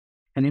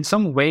And in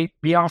some way,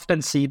 we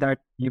often see that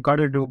you got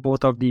to do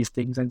both of these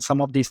things. And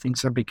some of these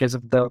things are because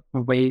of the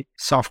way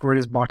software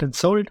is bought and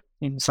sold.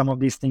 And some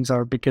of these things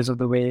are because of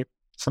the way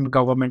some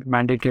government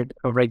mandated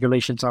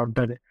regulations are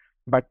done.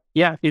 But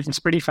yeah, it's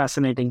pretty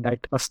fascinating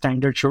that a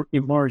standard should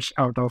emerge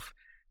out of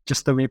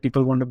just the way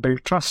people want to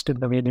build trust in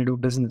the way they do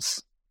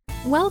business.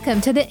 Welcome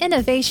to the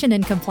Innovation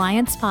and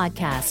Compliance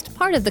Podcast,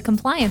 part of the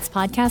Compliance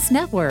Podcast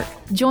Network.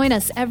 Join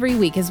us every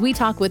week as we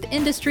talk with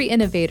industry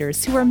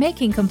innovators who are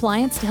making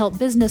compliance to help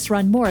business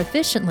run more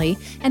efficiently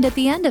and at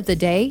the end of the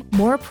day,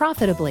 more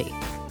profitably.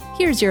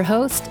 Here's your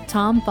host,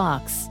 Tom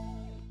Fox.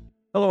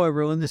 Hello,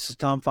 everyone. This is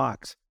Tom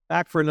Fox,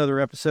 back for another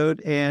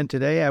episode. And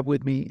today I have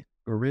with me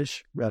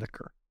Girish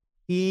Redekar.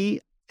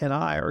 He and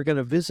I are going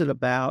to visit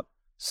about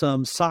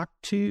some SOC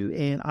 2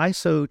 and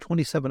ISO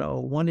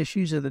 27001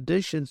 issues in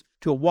addition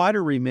to a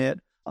wider remit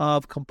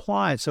of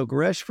compliance. So,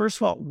 Girish, first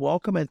of all,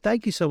 welcome and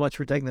thank you so much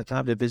for taking the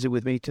time to visit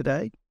with me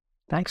today.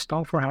 Thanks,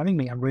 Tom, for having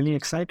me. I'm really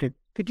excited.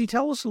 Could you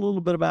tell us a little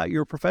bit about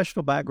your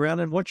professional background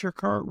and what's your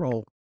current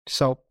role?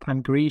 So,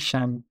 I'm Girish.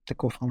 I'm the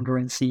co-founder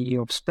and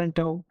CEO of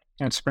Sprinto.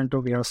 At Sprinto,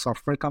 we are a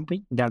software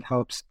company that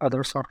helps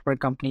other software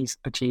companies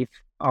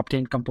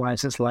obtain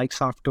compliances like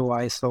SOC 2,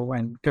 ISO,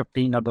 and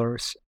 15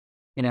 others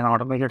in an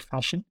automated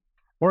fashion.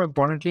 More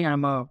importantly,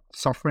 I'm a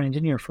software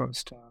engineer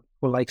first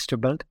who likes to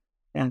build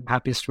and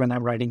happiest when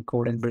I'm writing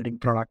code and building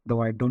product,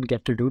 though I don't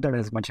get to do that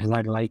as much as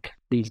I'd like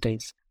these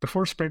days.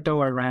 Before Sprinto,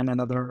 I ran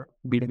another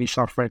B2B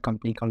software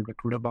company called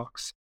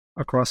Redekar.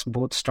 Across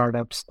both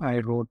startups, I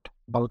wrote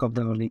bulk of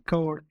the early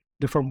code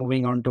before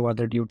moving on to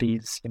other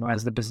duties,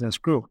 as the business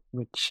grew,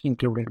 which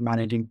included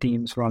managing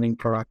teams, running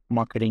product,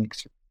 marketing.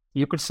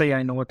 You could say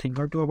I know a thing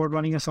or two about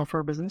running a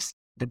software business.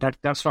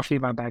 That's roughly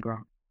my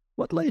background.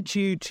 What led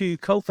you to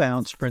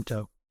co-found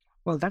Sprinto?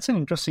 Well, that's an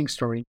interesting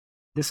story.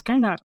 This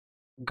kind of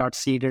got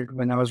seeded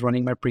when I was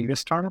running my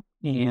previous startup.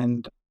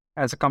 And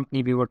as a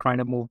company, we were trying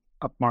to move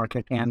up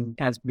market. And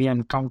as we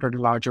encountered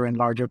larger and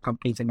larger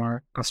companies in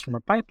our customer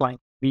pipeline,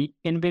 we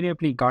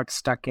invariably got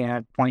stuck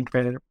at a point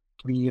where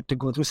we had to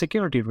go through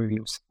security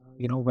reviews.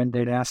 When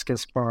they'd ask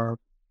us for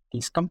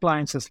these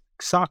compliances,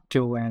 SOC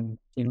 2 and,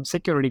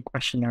 security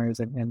questionnaires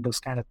and those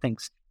kind of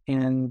things.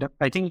 And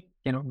I think,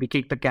 we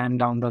kicked the can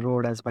down the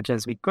road as much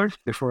as we could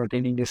before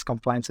attaining these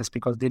compliances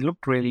because they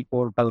looked really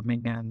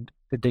overwhelming and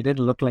they didn't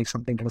look like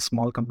something that a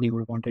small company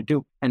would want to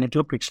do. And it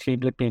looked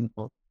extremely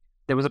painful.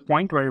 There was a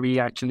point where we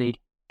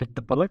actually bit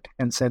the bullet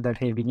and said that,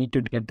 hey, we need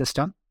to get this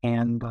done.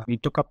 And we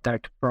took up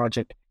that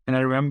project. And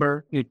I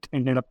remember it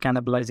ended up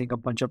cannibalizing a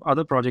bunch of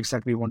other projects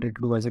that we wanted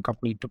to do as a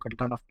company. It took a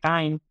ton of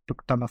time,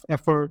 took a ton of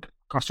effort,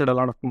 costed a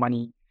lot of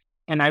money.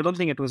 And I don't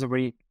think it was a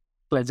very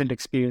pleasant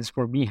experience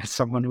for me as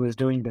someone who was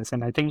doing this.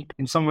 And I think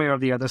in some way or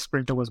the other,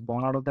 Sprinto was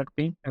born out of that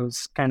pain. I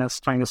was kind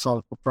of trying to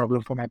solve a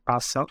problem for my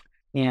past self.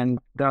 And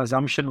the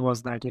assumption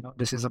was that,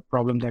 this is a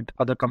problem that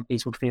other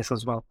companies would face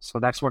as well. So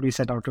that's what we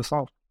set out to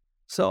solve.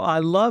 So I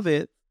love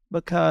it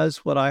because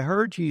what I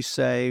heard you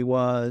say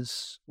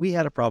was we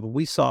had a problem.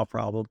 We saw a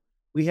problem.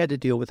 We had to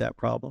deal with that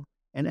problem.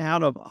 And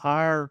out of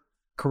our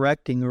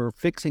correcting or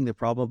fixing the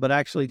problem, but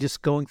actually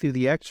just going through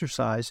the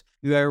exercise,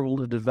 you were able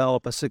to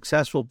develop a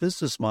successful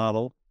business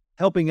model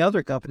helping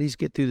other companies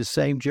get through the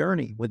same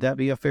journey. Would that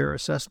be a fair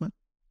assessment?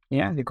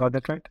 Yeah, you got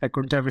that right. I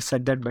couldn't have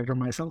said that better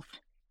myself.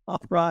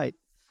 All right.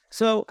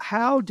 So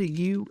how do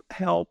you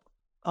help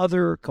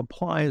other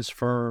compliance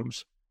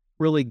firms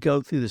really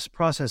go through this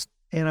process?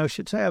 And I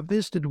should say I've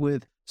visited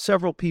with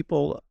several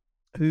people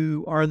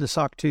who are in the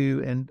SOC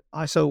 2 and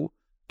ISO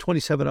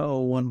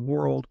 27001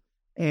 world,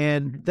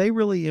 and they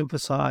really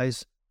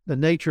emphasize the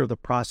nature of the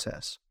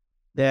process.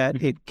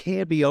 That it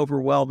can be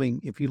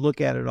overwhelming if you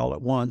look at it all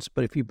at once,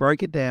 but if you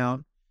break it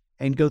down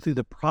and go through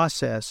the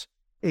process,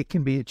 it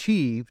can be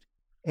achieved.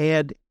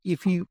 And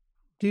if you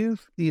do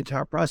the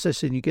entire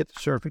process and you get the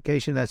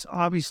certification, that's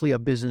obviously a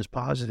business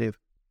positive.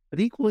 But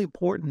equally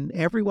important,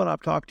 everyone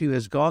I've talked to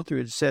has gone through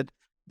it and said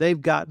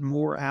they've gotten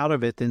more out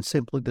of it than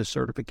simply the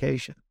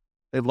certification.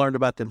 They've learned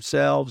about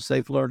themselves.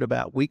 They've learned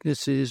about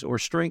weaknesses or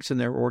strengths in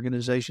their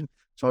organization.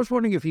 So I was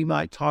wondering if you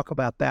might talk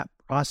about that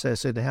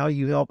process and how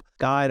you help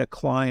guide a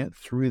client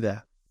through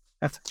that.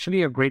 That's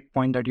actually a great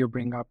point that you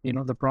bring up.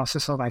 The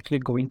process of actually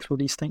going through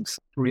these things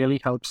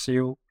really helps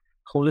you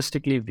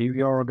holistically view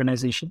your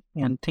organization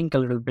and think a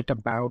little bit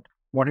about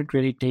what it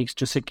really takes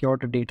to secure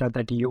the data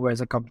that you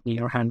as a company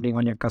are handling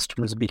on your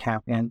customers'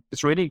 behalf. And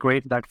it's really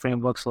great that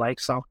frameworks like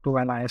SOC 2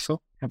 and ISO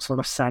have sort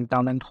of sat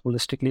down and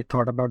holistically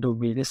thought about the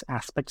various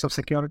aspects of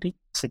security.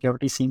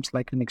 Security seems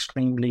like an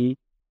extremely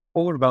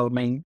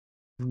overwhelming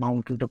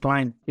amount to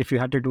decline if you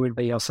had to do it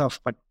by yourself,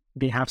 but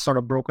they have sort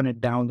of broken it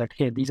down that,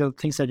 hey, these are the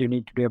things that you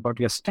need to do about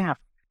your staff.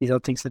 These are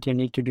things that you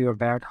need to do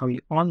about how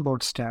you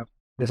onboard staff.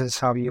 This is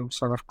how you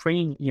sort of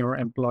train your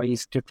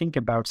employees to think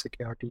about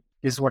security.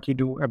 This is what you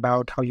do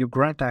about how you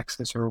grant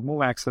access or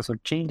remove access or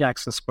change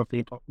access for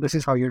people. This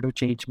is how you do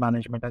change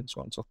management and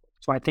so on and so forth.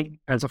 So I think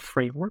as a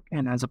framework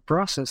and as a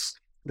process,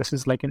 this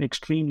is like an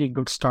extremely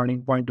good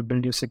starting point to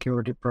build your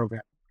security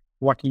program.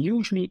 What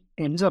usually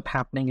ends up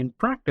happening in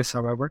practice,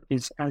 however,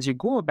 is as you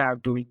go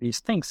about doing these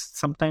things,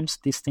 sometimes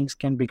these things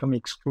can become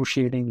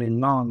excruciatingly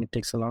long. It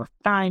takes a lot of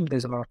time.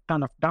 There's a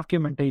ton of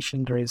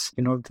documentation. There is,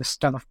 this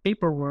ton of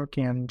paperwork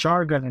and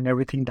jargon and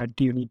everything that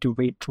you need to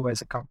wade through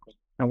as a company.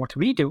 And what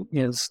we do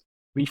is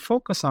we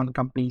focus on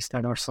companies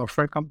that are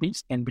software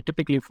companies, and we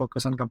typically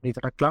focus on companies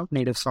that are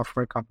cloud-native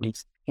software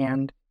companies.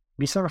 And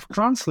we sort of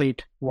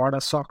translate what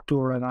a SOC 2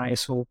 or an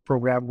ISO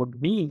program would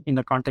mean in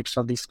the context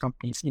of these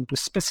companies into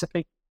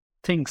specific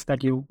things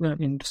that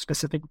into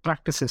specific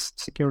practices,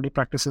 security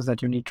practices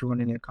that you need to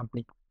run in your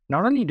company.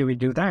 Not only do we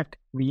do that,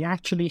 we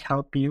actually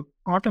help you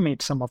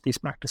automate some of these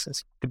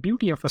practices. The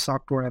beauty of a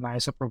SOC 2 or an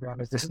ISO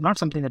program is this is not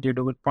something that you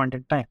do at point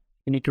in time.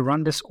 You need to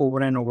run this over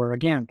and over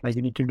again. Like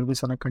you need to do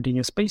this on a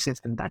continuous basis.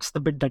 And that's the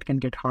bit that can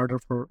get harder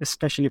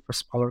especially for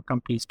smaller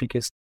companies,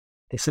 because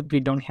they simply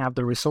don't have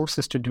the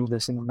resources to do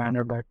this in a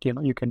manner that,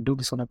 you can do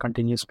this on a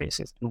continuous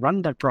basis and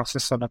run that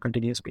process on a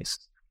continuous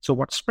basis. So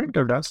what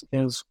Sprinter does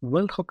is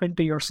we'll hook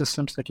into your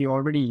systems that you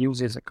already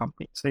use as a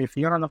company. So if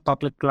you're on a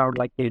public cloud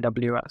like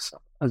AWS,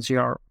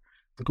 Azure,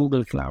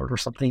 Google Cloud, or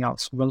something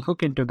else, we'll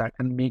hook into that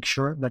and make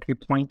sure that we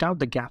point out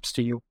the gaps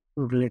to you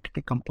related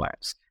to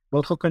compliance.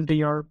 We'll hook into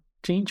your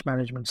change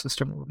management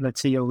system.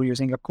 Let's say you're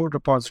using a code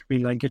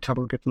repository like GitHub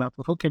or GitLab.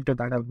 We'll hook into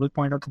that and we'll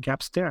point out the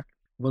gaps there.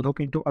 We'll look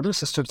into other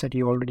systems that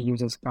you already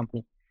use as a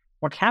company.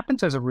 What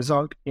happens as a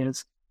result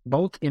is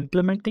both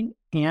implementing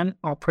and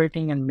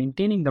operating and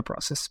maintaining the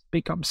process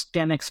becomes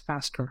 10x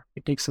faster.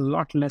 It takes a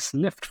lot less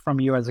lift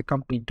from you as a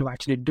company to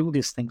actually do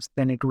these things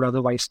than it would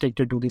otherwise take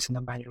to do this in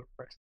a manual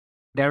process.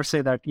 Dare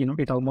say that,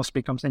 it almost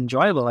becomes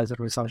enjoyable as a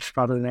result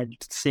rather than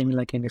it seeming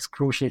like an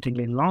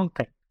excruciatingly long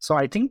thing. So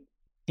I think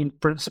in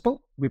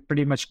principle, we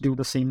pretty much do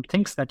the same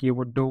things that you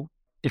would do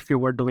if you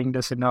were doing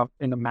this in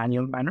a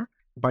manual manner,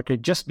 but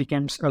it just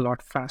becomes a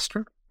lot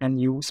faster. And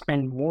you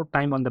spend more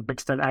time on the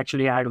bits that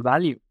actually add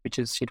value, which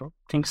is,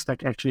 things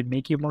that actually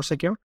make you more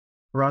secure,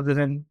 rather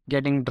than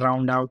getting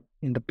drowned out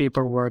in the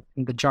paperwork,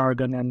 in the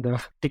jargon, and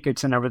the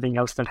tickets and everything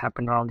else that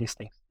happen around these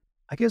things.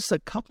 I guess a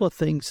couple of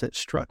things that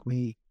struck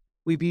me,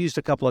 we've used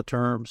a couple of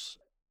terms,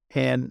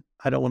 and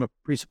I don't want to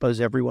presuppose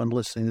everyone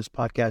listening to this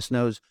podcast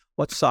knows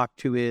what SOC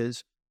 2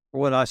 is or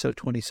what ISO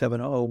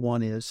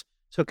 27001 is.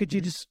 So could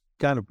you just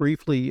kind of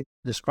briefly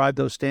describe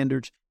those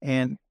standards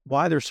and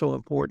why they're so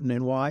important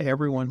and why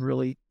everyone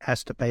really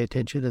has to pay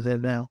attention to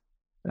them now?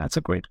 That's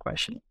a great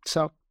question.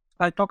 So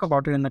I talk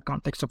about it in the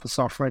context of a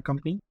software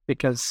company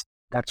because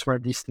that's where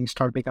these things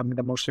start becoming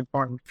the most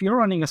important. If you're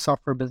running a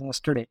software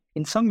business today,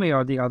 in some way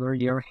or the other,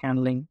 you're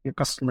handling your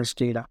customers'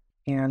 data.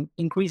 And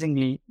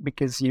increasingly,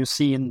 because you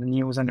see in the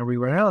news and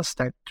everywhere else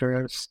that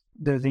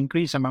there's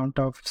increased amount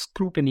of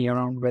scrutiny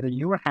around whether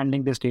you are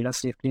handling this data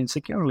safely and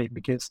securely,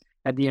 because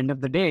at the end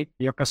of the day,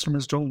 your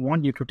customers don't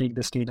want you to take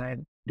this data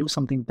and do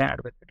something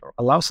bad with it or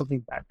allow something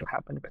bad to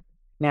happen with it.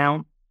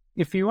 Now,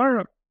 if you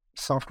are a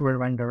software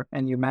vendor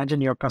and you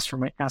imagine your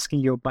customer asking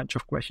you a bunch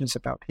of questions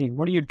about, hey,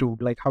 what do you do?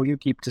 Like how you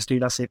keep this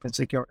data safe and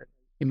secure?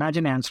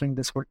 Imagine answering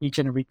this for each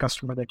and every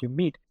customer that you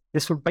meet.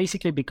 This would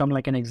basically become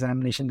like an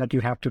examination that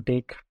you have to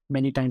take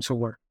many times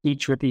over,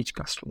 each with each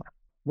customer.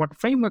 What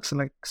frameworks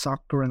like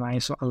SOC 2 and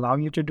ISO allow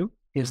you to do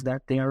is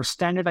that they are a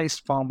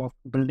standardized form of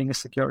building a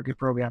security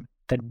program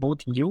that both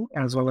you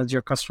as well as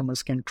your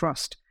customers can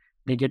trust.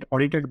 They get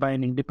audited by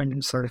an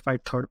independent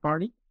certified third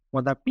party.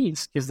 What that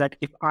means is that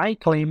if I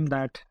claim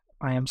that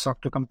I am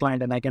SOC 2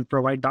 compliant and I can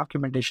provide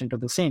documentation to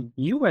the same,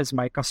 you as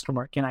my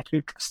customer can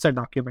actually trust that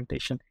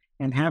documentation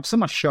and have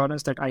some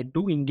assurance that I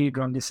do indeed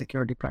run these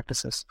security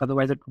practices.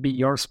 Otherwise, it would be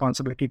your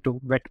responsibility to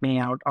vet me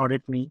out,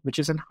 audit me, which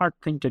is a hard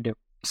thing to do.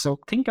 So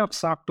think of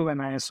SOC 2 and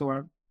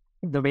ISO,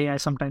 the way I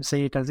sometimes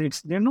say it,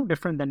 as they're no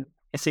different than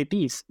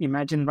SATs.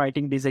 Imagine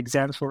writing these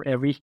exams for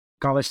every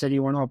college that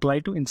you want to apply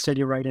to. Instead,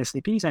 you write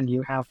SATs and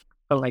you have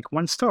like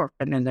one star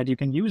and then that you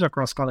can use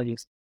across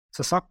colleges.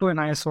 So SOC 2 and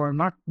ISO are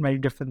not very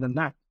different than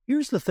that.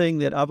 Here's the thing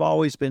that I've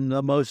always been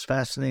the most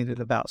fascinated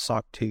about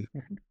SOC 2.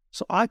 Mm-hmm.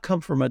 So I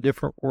come from a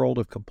different world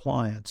of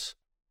compliance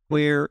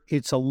where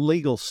it's a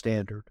legal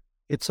standard.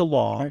 It's a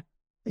law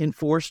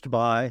enforced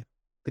by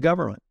the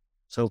government,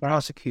 so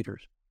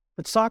prosecutors.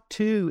 But SOC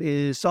 2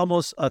 is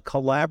almost a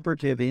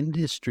collaborative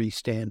industry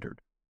standard,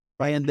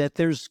 right? And that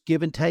there's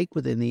give and take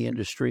within the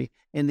industry,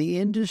 and the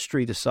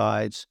industry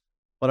decides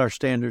what our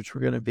standards are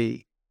going to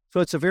be.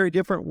 So it's a very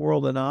different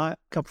world than I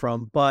come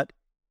from, but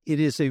it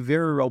is a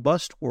very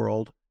robust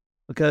world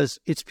because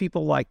it's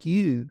people like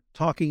you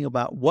talking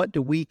about what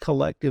do we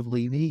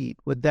collectively need.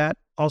 Would that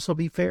also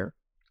be fair?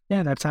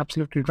 Yeah, that's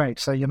absolutely right.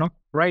 So,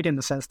 right in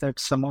the sense that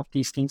some of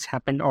these things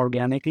happen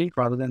organically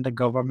rather than the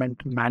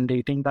government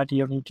mandating that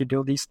you need to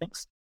do these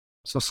things.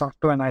 So SOC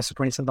 2 and ISO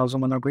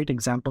 27001 are great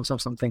examples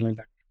of something like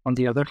that. On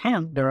the other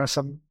hand, there are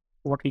some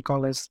what we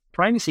call as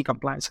privacy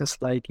compliances,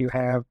 like you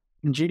have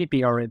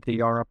GDPR in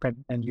Europe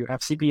and you have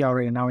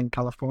CPRA now in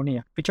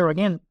California, which are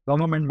again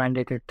government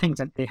mandated things,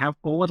 and they have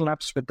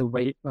overlaps with the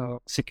way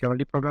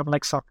security program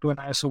like SOC 2 and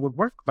ISO would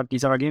work, but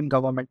these are again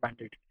government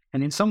mandated.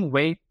 And in some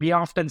way, we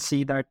often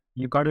see that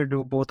you got to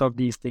do both of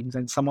these things.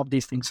 And some of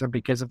these things are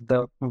because of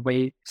the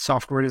way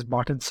software is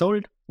bought and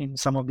sold. And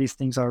some of these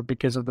things are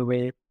because of the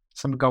way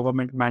some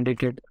government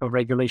mandated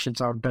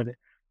regulations are done.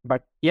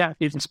 But yeah,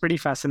 it's pretty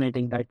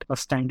fascinating that a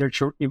standard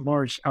should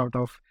emerge out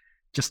of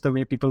just the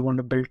way people want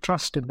to build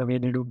trust in the way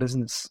they do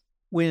business.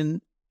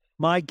 When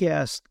my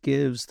guest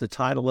gives the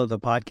title of the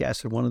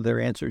podcast in one of their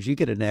answers, you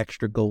get an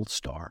extra gold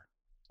star.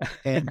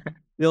 And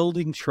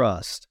building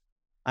trust.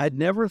 I'd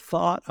never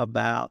thought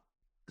about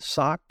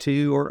SOC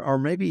 2 or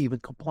maybe even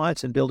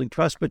compliance and building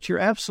trust, but you're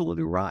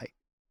absolutely right.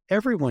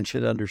 Everyone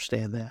should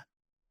understand that.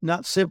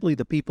 Not simply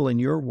the people in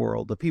your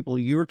world, the people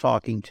you're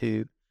talking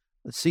to,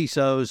 the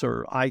CISOs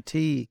or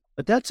IT,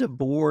 but that's a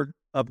board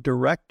of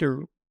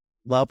director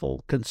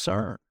level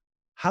concern.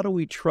 How do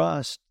we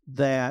trust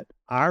that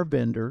our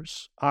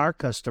vendors, our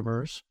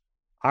customers,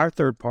 our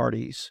third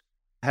parties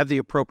have the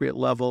appropriate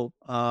level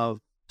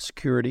of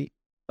security?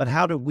 But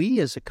how do we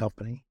as a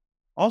company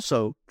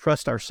also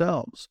trust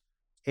ourselves?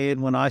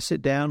 And when I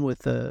sit down with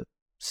the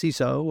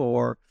CISO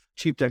or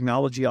Chief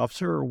Technology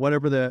Officer or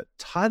whatever the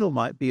title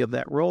might be of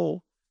that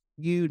role,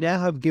 you now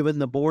have given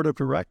the board of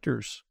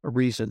directors a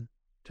reason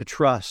to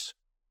trust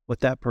what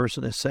that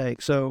person is saying.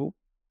 So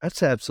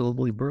that's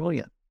absolutely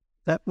brilliant.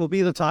 That will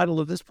be the title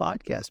of this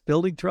podcast,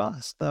 Building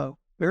Trust, though.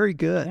 Very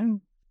good. Yeah.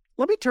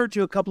 Let me turn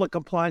to a couple of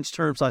compliance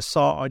terms I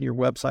saw on your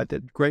website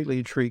that greatly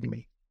intrigued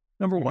me.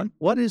 Number one,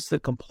 what is the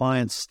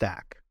compliance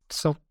stack?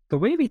 So the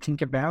way we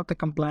think about the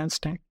compliance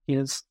stack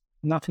is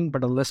nothing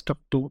but a list of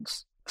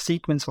tools, a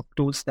sequence of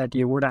tools that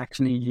you would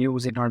actually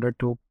use in order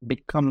to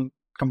become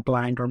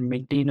compliant or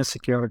maintain a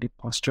security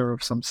posture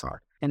of some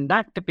sort. And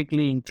that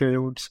typically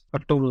includes a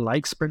tool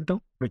like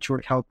Sprinto, which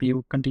would help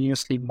you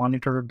continuously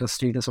monitor the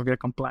status of your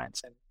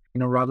compliance.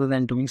 And rather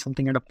than doing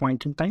something at a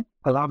point in time,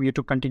 allow you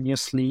to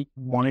continuously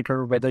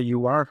monitor whether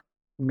you are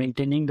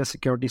maintaining the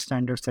security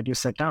standards that you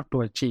set out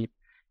to achieve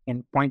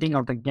and pointing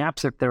out the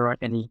gaps if there are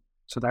any.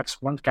 So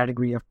that's one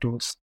category of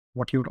tools.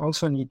 What you would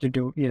also need to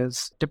do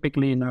is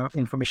typically in an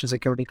information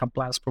security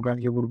compliance program,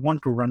 you would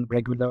want to run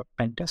regular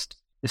pen tests.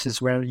 This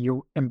is where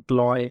you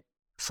employ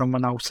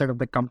someone outside of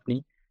the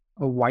company,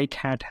 a white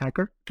hat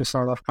hacker, to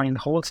sort of find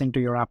holes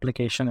into your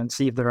application and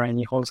see if there are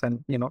any holes.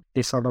 And,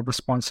 they sort of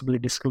responsibly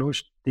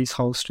disclose these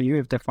holes to you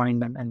if they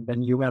find them. And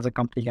then you as a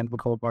company can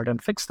go about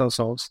and fix those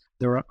holes.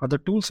 There are other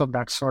tools of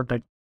that sort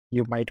that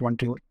you might want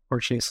to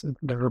purchase.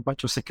 There are a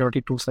bunch of security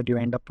tools that you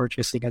end up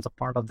purchasing as a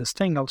part of this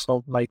thing.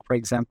 Also, like, for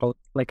example,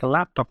 like a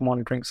laptop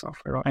monitoring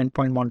software or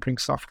endpoint monitoring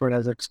software,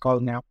 as it's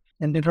called now.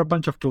 And there are a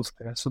bunch of tools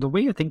there. So the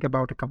way you think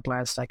about a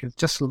compliance stack is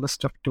just a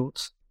list of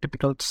tools,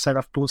 typical set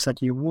of tools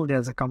that you would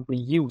as a company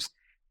use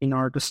in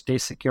order to stay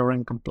secure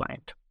and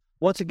compliant.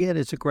 Once again,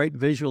 it's a great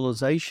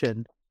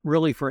visualization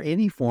really for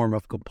any form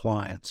of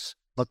compliance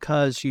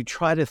because you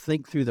try to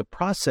think through the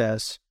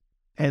process,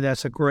 and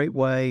that's a great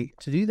way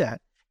to do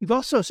that. You've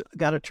also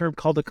got a term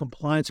called the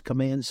Compliance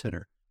Command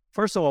Center.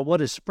 First of all,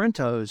 what is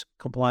Sprinto's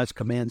Compliance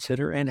Command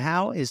Center, and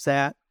how is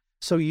that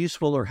so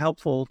useful or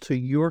helpful to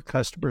your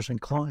customers and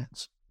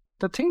clients?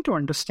 The thing to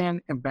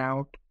understand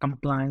about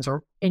compliance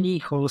or any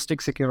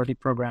holistic security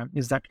program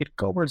is that it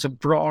covers a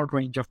broad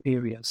range of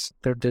areas.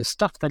 There's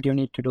stuff that you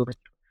need to do with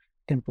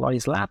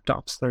employees'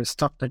 laptops. There's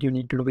stuff that you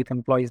need to do with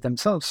employees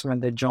themselves when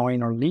they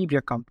join or leave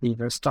your company.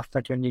 There's stuff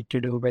that you need to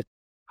do with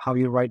how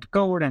you write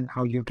code and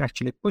how you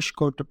actually push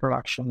code to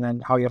production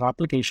and how your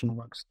application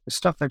works. There's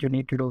stuff that you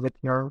need to do with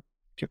your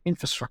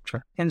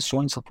infrastructure and so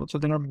on and so forth. So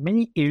there are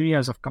many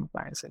areas of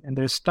compliance, and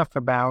there's stuff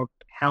about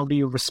how do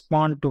you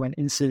respond to an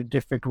incident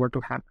if it were to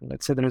happen.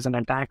 Let's say there is an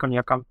attack on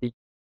your company.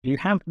 Do you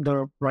have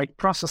the right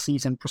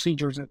processes and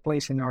procedures in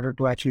place in order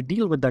to actually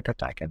deal with that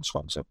attack and so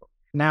on and so forth?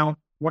 Now,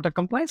 what a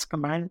compliance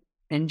command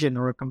engine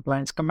or a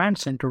compliance command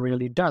center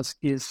really does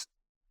is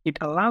it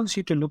allows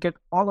you to look at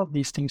all of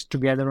these things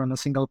together on a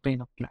single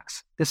pane of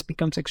glass. This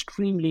becomes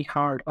extremely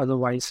hard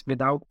otherwise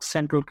without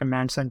central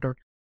command center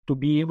to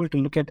be able to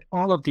look at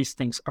all of these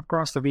things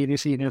across the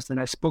various areas that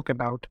I spoke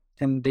about,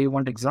 and they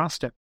weren't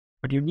exhaustive.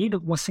 But you need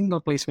a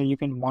single place where you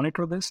can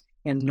monitor this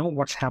and know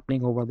what's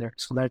happening over there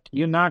so that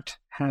you're not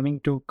having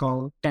to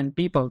call 10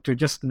 people to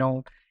just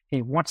know,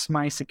 hey, what's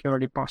my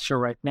security posture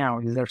right now?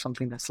 Is there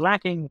something that's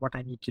lacking? What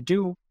I need to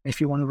do? If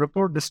you want to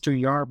report this to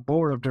your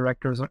board of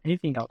directors or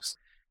anything else.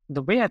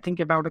 The way I think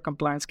about a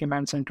compliance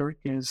command center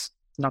is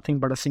nothing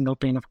but a single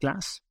pane of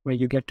glass where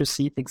you get to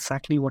see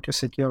exactly what your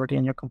security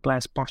and your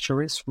compliance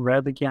posture is,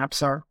 where the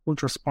gaps are,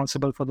 who's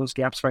responsible for those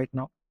gaps right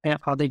now, and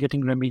are they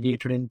getting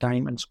remediated in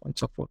time, and so on and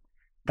so forth.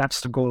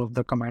 That's the goal of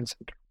the command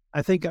center.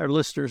 I think our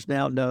listeners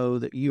now know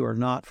that you are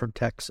not from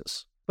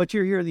Texas, but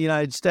you're here in the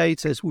United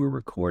States as we're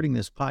recording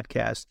this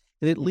podcast,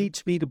 and it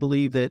leads me to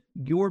believe that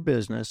your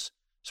business,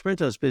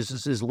 Sprinto's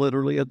business, is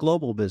literally a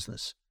global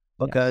business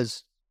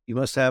because you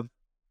must have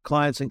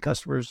clients and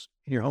customers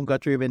in your home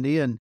country of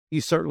India, and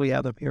you certainly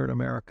have them here in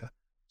America.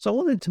 So I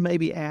wanted to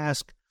maybe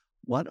ask,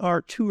 what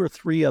are 2 or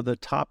 3 of the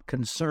top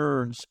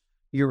concerns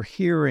you're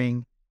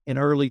hearing in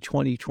early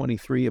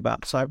 2023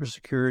 about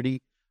cybersecurity?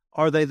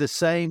 Are they the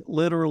same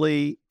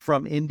literally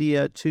from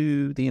India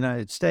to the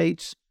United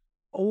States?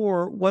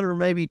 Or what are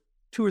maybe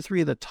 2 or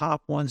 3 of the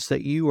top ones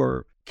that you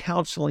are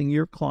counseling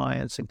your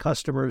clients and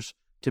customers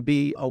to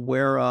be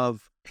aware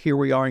of? Here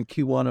we are in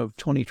Q1 of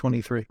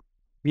 2023.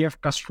 We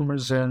have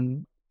customers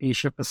in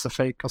Asia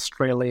Pacific,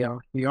 Australia,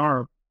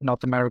 Europe,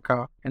 North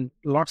America, and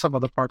lots of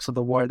other parts of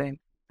the world. And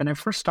when I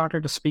first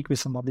started to speak with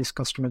some of these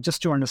customers,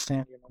 just to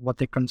understand what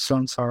their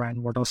concerns are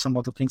and what are some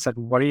of the things that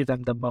worry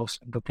them the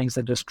most and the things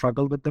that they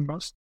struggle with the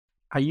most,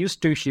 I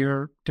used to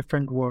hear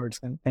different words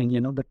and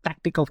the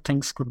tactical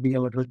things could be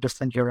a little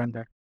different here and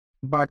there.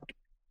 But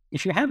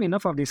if you have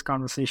enough of these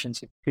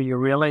conversations, you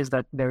realize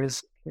that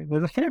there's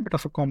a fair bit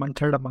of a common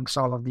thread amongst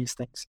all of these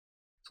things.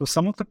 So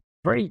some of the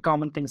very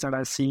common things that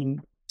I've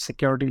seen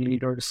security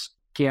leaders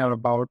care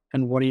about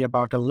and worry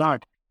about a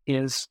lot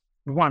is,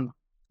 one,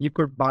 you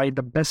could buy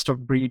the best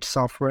of breed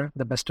software,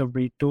 the best of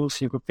breed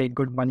tools, you could pay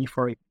good money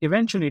for it.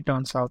 Eventually, it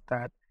turns out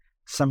that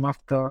some of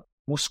the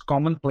most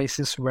common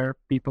places where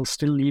people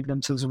still leave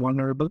themselves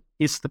vulnerable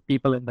is the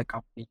people in the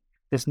company.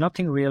 There's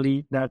nothing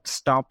really that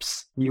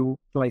stops you,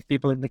 like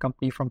people in the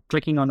company, from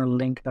clicking on a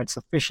link that's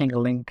a phishing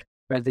link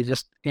where they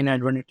just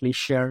inadvertently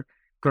share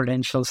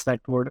credentials that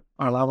would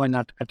allow an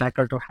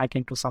attacker to hack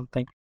into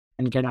something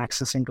and get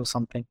access into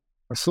something,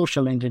 or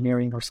social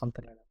engineering or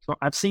something like that. So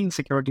I've seen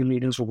security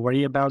leaders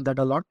worry about that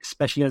a lot,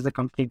 especially as the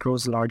company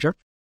grows larger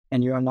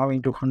and you are now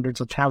into hundreds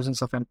of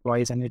thousands of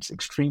employees, and it's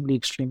extremely,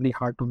 extremely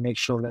hard to make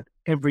sure that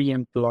every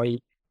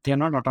employee, they're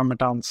not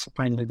automatons,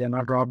 finally, they're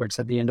not robots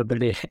at the end of the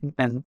day.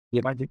 And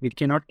we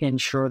cannot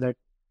ensure that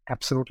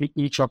absolutely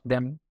each of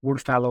them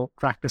would follow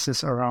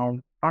practices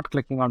around not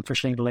clicking on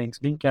phishing links,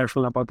 being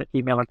careful about the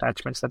email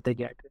attachments that they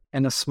get.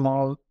 And a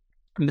small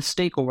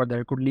mistake over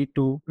there could lead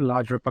to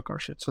large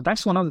repercussions. So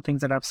that's one of the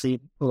things that I've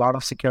seen a lot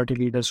of security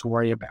leaders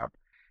worry about.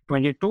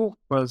 22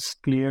 was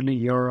clearly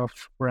year of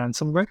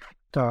ransomware.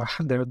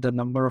 The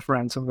number of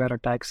ransomware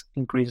attacks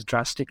increased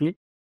drastically.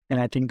 And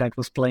I think that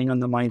was playing on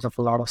the minds of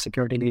a lot of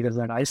security leaders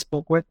that I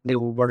spoke with. They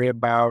will worry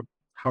about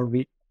how do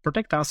we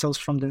protect ourselves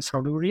from this,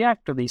 how do we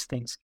react to these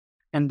things.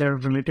 And there are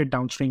related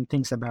downstream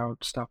things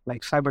about stuff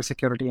like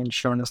cybersecurity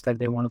insurance that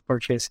they want to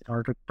purchase in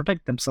order to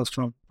protect themselves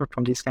from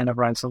these kind of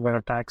ransomware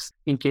attacks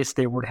in case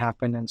they would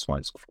happen, and so on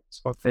and so forth.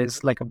 So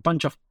there's like a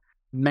bunch of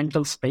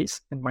mental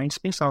space and mind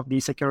space of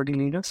these security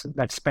leaders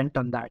that spent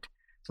on that.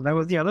 So that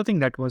was the other thing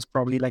that was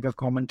probably like a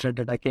common thread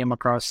that I came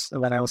across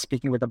when I was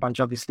speaking with a bunch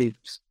of these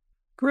leaders.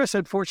 Chris,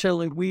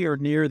 unfortunately, we are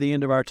near the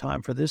end of our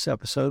time for this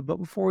episode, but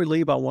before we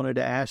leave, I wanted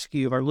to ask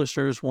you if our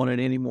listeners wanted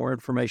any more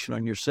information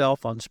on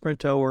yourself, on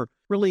Sprinto, or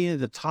really any of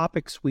the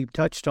topics we've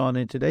touched on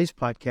in today's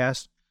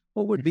podcast,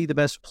 what would be the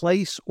best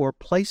place or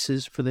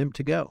places for them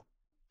to go?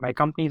 My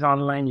company's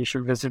online. You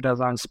should visit us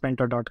on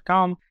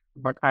sprinto.com,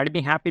 but I'd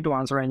be happy to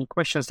answer any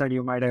questions that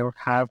you might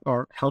have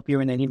or help you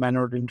in any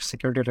manner in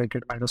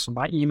security-related matters. So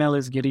my email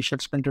is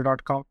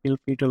girish@sprinto.com. Feel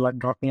free to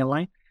drop me a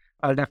line.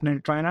 I'll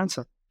definitely try and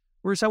answer.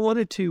 Bruce, I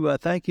wanted to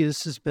thank you.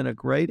 This has been a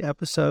great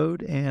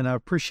episode, and I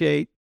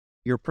appreciate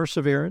your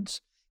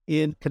perseverance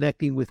in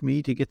connecting with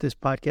me to get this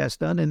podcast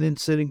done and then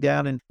sitting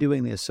down and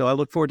doing this. So I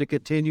look forward to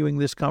continuing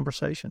this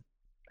conversation.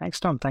 Thanks,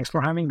 Tom. Thanks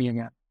for having me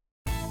again.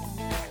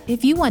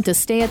 If you want to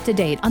stay up to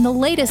date on the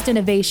latest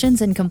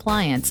innovations in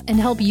compliance and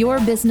help your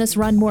business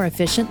run more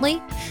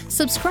efficiently,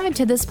 subscribe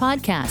to this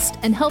podcast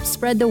and help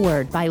spread the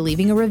word by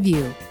leaving a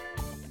review.